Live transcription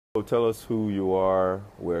So tell us who you are,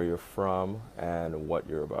 where you're from, and what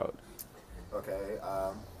you're about. Okay.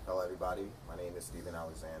 Hello, everybody. My name is Stephen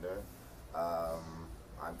Alexander.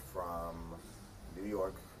 I'm from New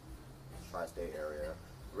York, tri-state area.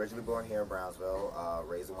 Originally born here in Brownsville,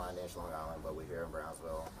 raised in Wyandanch, Long Island, but we're here in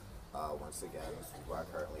Brownsville once again. This is where I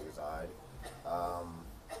currently reside. Um,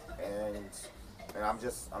 and I'm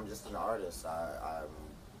just an artist. I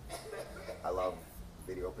love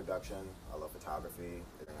video production. I love photography.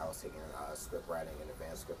 I was taking script writing and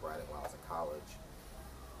advanced script writing while I was in college,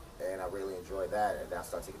 and I really enjoyed that. And then I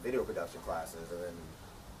started taking video production classes, and then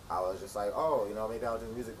I was just like, oh, maybe I'll do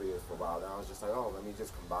music videos for a while. Then I was just like, oh, let me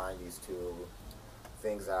just combine these two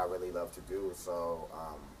things that I really love to do.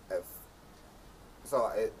 If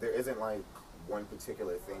there isn't like one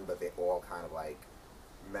particular thing, but they all kind of like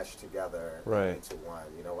mesh together Right. into one.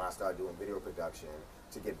 When I started doing video production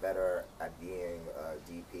to get better at being a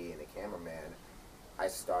DP and a cameraman, I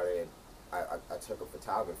started. I took a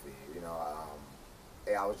photography. And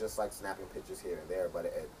I was just like snapping pictures here and there,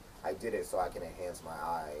 but I did it so I can enhance my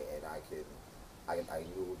eye, and I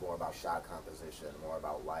knew more about shot composition, more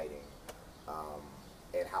about lighting, um,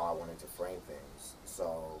 and how I wanted to frame things.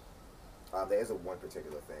 So there isn't one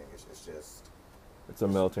particular thing. It's just It's a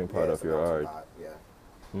melting yeah, pot it's of a your melting art. pot. Yeah.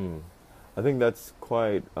 Hmm. I think that's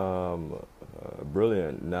quite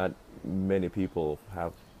brilliant. Not many people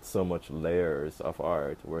have so much layers of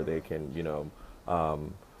art where they Hmm. can,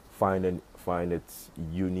 find its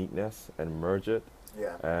uniqueness and merge it.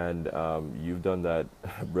 Yeah. And you've done that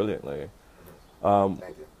brilliantly. Hmm. Um,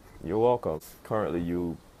 Thank you. you're welcome. Currently,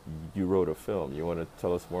 you wrote a film. You want to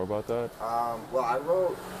tell us more about that?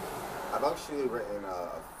 Well, I've actually written a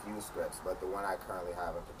few scripts, but the one I currently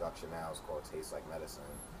have in production now is called Taste Like Medicine.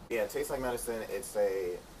 Yeah, Taste Like Medicine.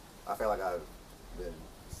 I feel like I've been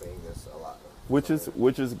saying this a lot. Which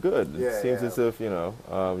is good. It Yeah, seems yeah, as if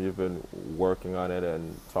you've been working on it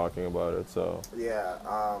and talking about it. So yeah.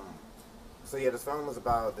 So yeah, this film was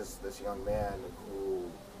about this young man who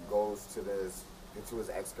goes to his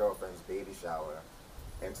ex girlfriend's baby shower,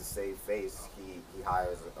 and to save face, he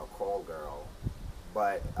hires a call girl.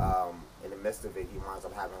 But in the midst of it, he winds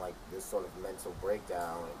up having like this sort of mental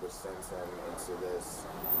breakdown, which sends him into this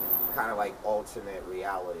kind of like alternate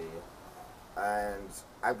reality. And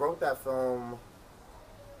I wrote that film.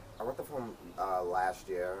 I wrote the film last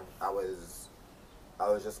year. I was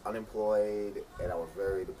just unemployed, and I was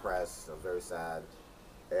very depressed. I was very sad,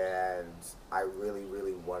 and I really,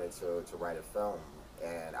 really wanted to write a film.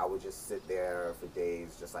 And I would just sit there for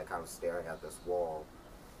days, just like kind of staring at this wall,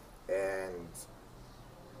 and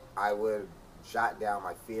I would jot down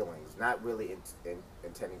my feelings, not really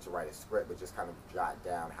intending to write a script, but just kind of jot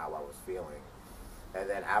down how I was feeling. And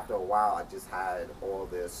then after a while, I just had all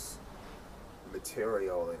this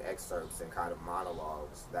material and excerpts and kind of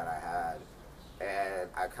monologues that I had. And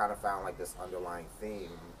I kind of found like this underlying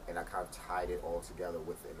theme, and I kind of tied it all together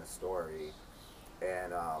within the story.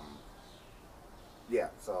 And yeah,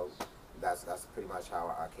 so that's pretty much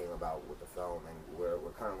how I came about with the film, and we're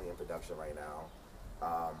currently in production right now.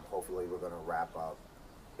 Hopefully, we're gonna wrap up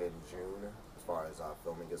in June as far as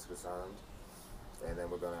filming is concerned, and then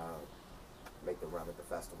we're gonna make the run at the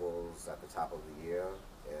festivals at the top of the year,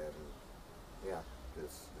 and yeah,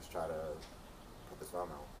 just try to put this film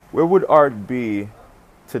out. where would art be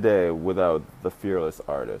today without the fearless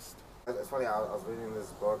artist? It's funny. I was reading this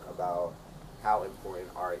book about how important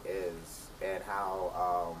art is,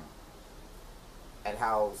 and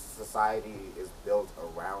how society is built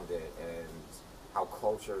around it, and how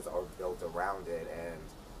cultures are built around it,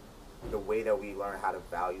 and the way that we learn how to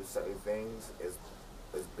value certain things is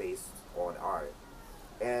based on art.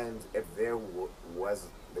 And if there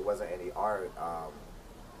wasn't any art,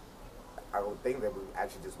 I would think that we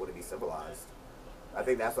actually just wouldn't be civilized. I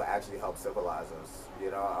think that's what actually helps civilize us.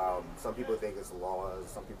 Some people think it's laws,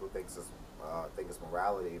 some people think it's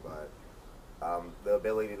morality, but the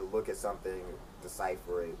ability to look at something,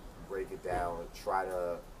 decipher it, break it down, try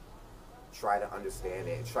to understand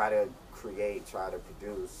it, try to create, try to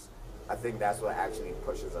produce. I think that's what actually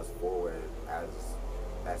pushes us forward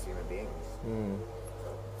as human beings.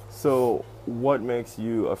 So, what makes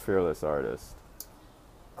you a fearless artist?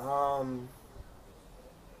 Um,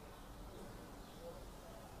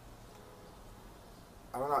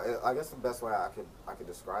 I don't know. I guess the best way I could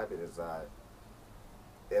describe it is that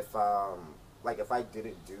if if I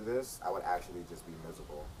didn't do this, I would actually just be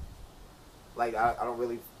miserable. Like I don't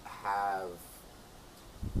really have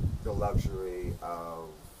the luxury of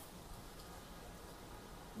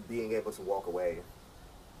being able to walk away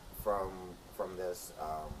from from this.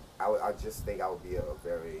 I just think I would be a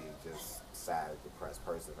very just sad, depressed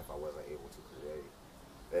person if I wasn't able to create.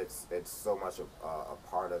 it's so much a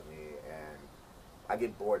part of me, and I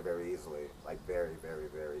get bored very easily, like very, very,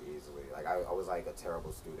 very easily. Like I was like a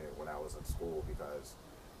terrible student when I was in school because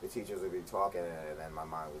the teachers would be talking and then my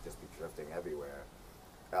mind would just be drifting everywhere.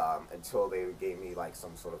 Until they gave me like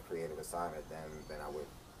some sort of creative assignment, then I would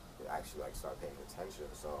actually like start paying attention.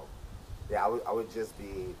 So yeah, I would just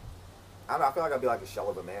be, I don't know, I feel like I'd be like a shell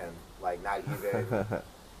of a man, like not even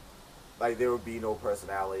like there would be no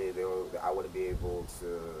personality. I wouldn't be able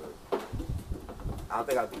to. I don't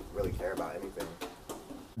think I'd really care about anything.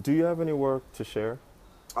 Do you have any work to share?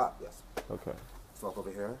 Ah, yes. Okay. Let's walk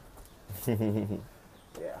over here.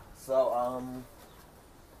 Yeah. So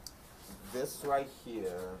this right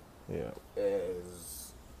here Yeah.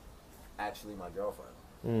 is actually my girlfriend.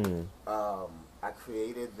 Mm. I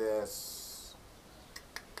created this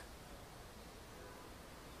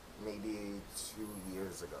maybe 2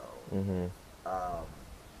 years ago. Mm-hmm.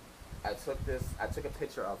 I took a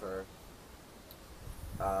picture of her.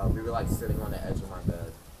 We were like sitting on the edge of my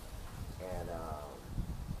bed, and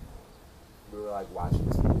we were like watching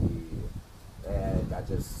TV, and I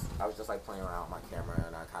was just like playing around with my camera,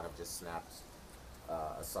 and I kind of just snapped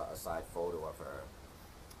a side photo of her,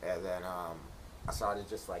 and then I started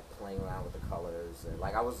just like playing around with the colors, and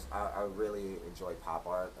like I really enjoy pop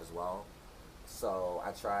art as well, so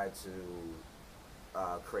I tried to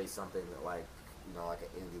create something that like, you know, like an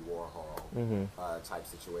Andy Warhol type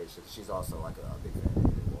situation. She's also like a big fan of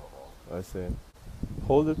Andy Warhol. I see.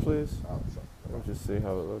 Hold it, please. Oh, sure. Let me just see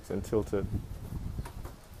how it looks and tilt it.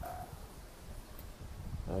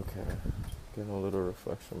 Okay. Getting a little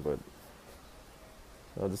reflection, but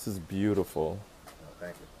oh, this is beautiful. Oh,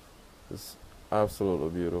 thank you. This is absolutely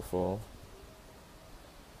beautiful.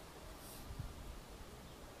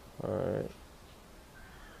 All right.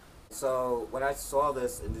 So when I saw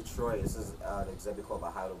this in Detroit, this is an exhibit called the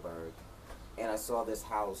Heidelberg, and I saw this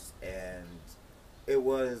house, and it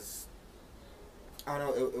was, I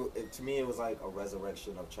don't know, to me it was like a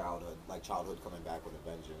resurrection of childhood, like childhood coming back with a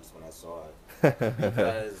vengeance when I saw it,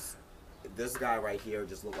 because this guy right here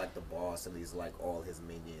just looked like the boss, and these like all his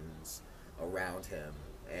minions around him,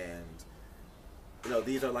 and you know,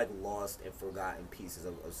 these are like lost and forgotten pieces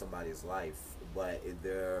of somebody's life, but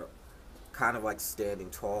they're kind of like standing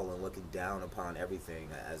tall and looking down upon everything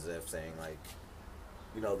as if saying like,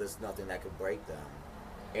 you know, there's nothing that could break them,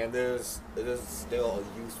 and there's still a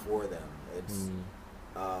use for them. It's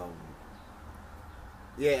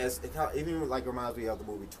yeah, it even like reminds me of the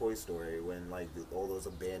movie Toy Story when like all those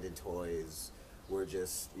abandoned toys were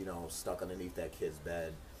just, you know, stuck underneath that kid's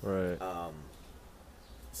bed. Right.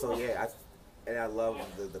 So yeah, I love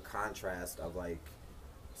the contrast of like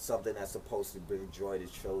something that's supposed to bring joy to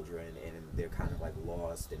children, and they're kind of like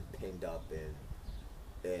lost and pinned up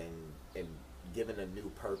and given a new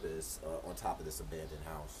purpose on top of this abandoned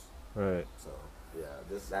house. Right. So yeah,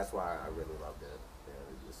 that's why I really loved it, and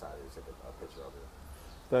we decided to take a picture of it.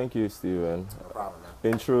 Thank you, Steven. No problem, man.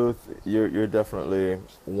 In truth, you're definitely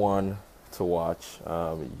one to watch.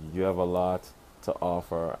 You have a lot to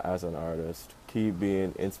offer as an artist. Keep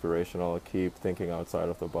being inspirational. Keep thinking outside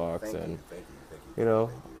of the box, Thank and you. you know.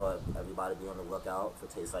 Thank you. But everybody be on the lookout for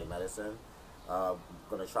Taste Like Medicine.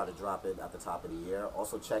 Gonna try to drop it at the top of the year.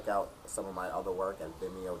 Also check out some of my other work at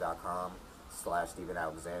vimeo.com/Steven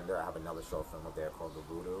Alexander. I have another short film up there called The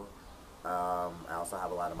Voodoo. I also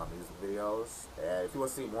have a lot of my music videos. And if you want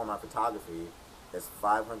to see more of my photography, it's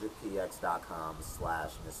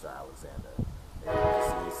 500px.com/Mr. Alexander. And you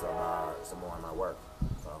can see some more of my work.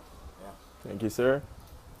 So, yeah. Thank you, sir.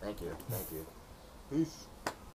 Thank you. Peace.